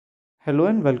Hello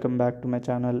and welcome back to my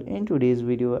channel. In today's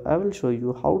video, I will show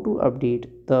you how to update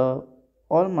the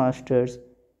All Masters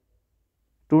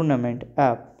tournament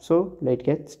app. So let's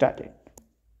get started.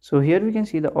 So here we can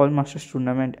see the All Masters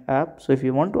tournament app. So if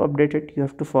you want to update it, you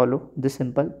have to follow this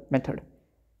simple method.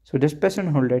 So just press and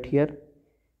hold it here.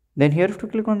 Then here you have to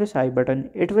click on this I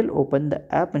button. It will open the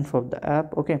app info of the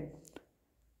app. Okay.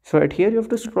 So at here you have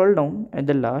to scroll down at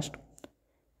the last.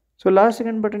 So last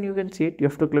second button you can see it. You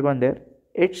have to click on there.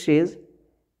 It says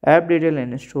app detail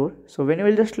and store. So when you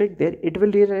will just click there, it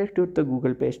will redirect you to the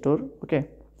Google Play Store. Okay,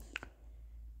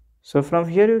 so from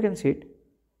here you can see it.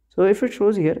 So if it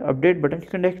shows here update button, you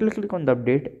can directly click on the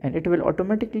update and it will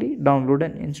automatically download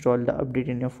and install the update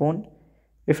in your phone.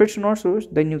 If it's not so,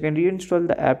 then you can reinstall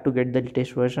the app to get the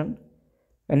latest version.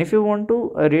 And if you want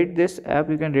to rate this app,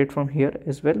 you can rate from here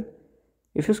as well.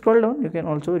 If you scroll down, you can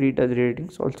also read other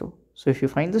ratings also. So if you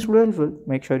find this video helpful,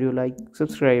 make sure you like,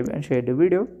 subscribe and share the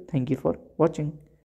video. Thank you for watching.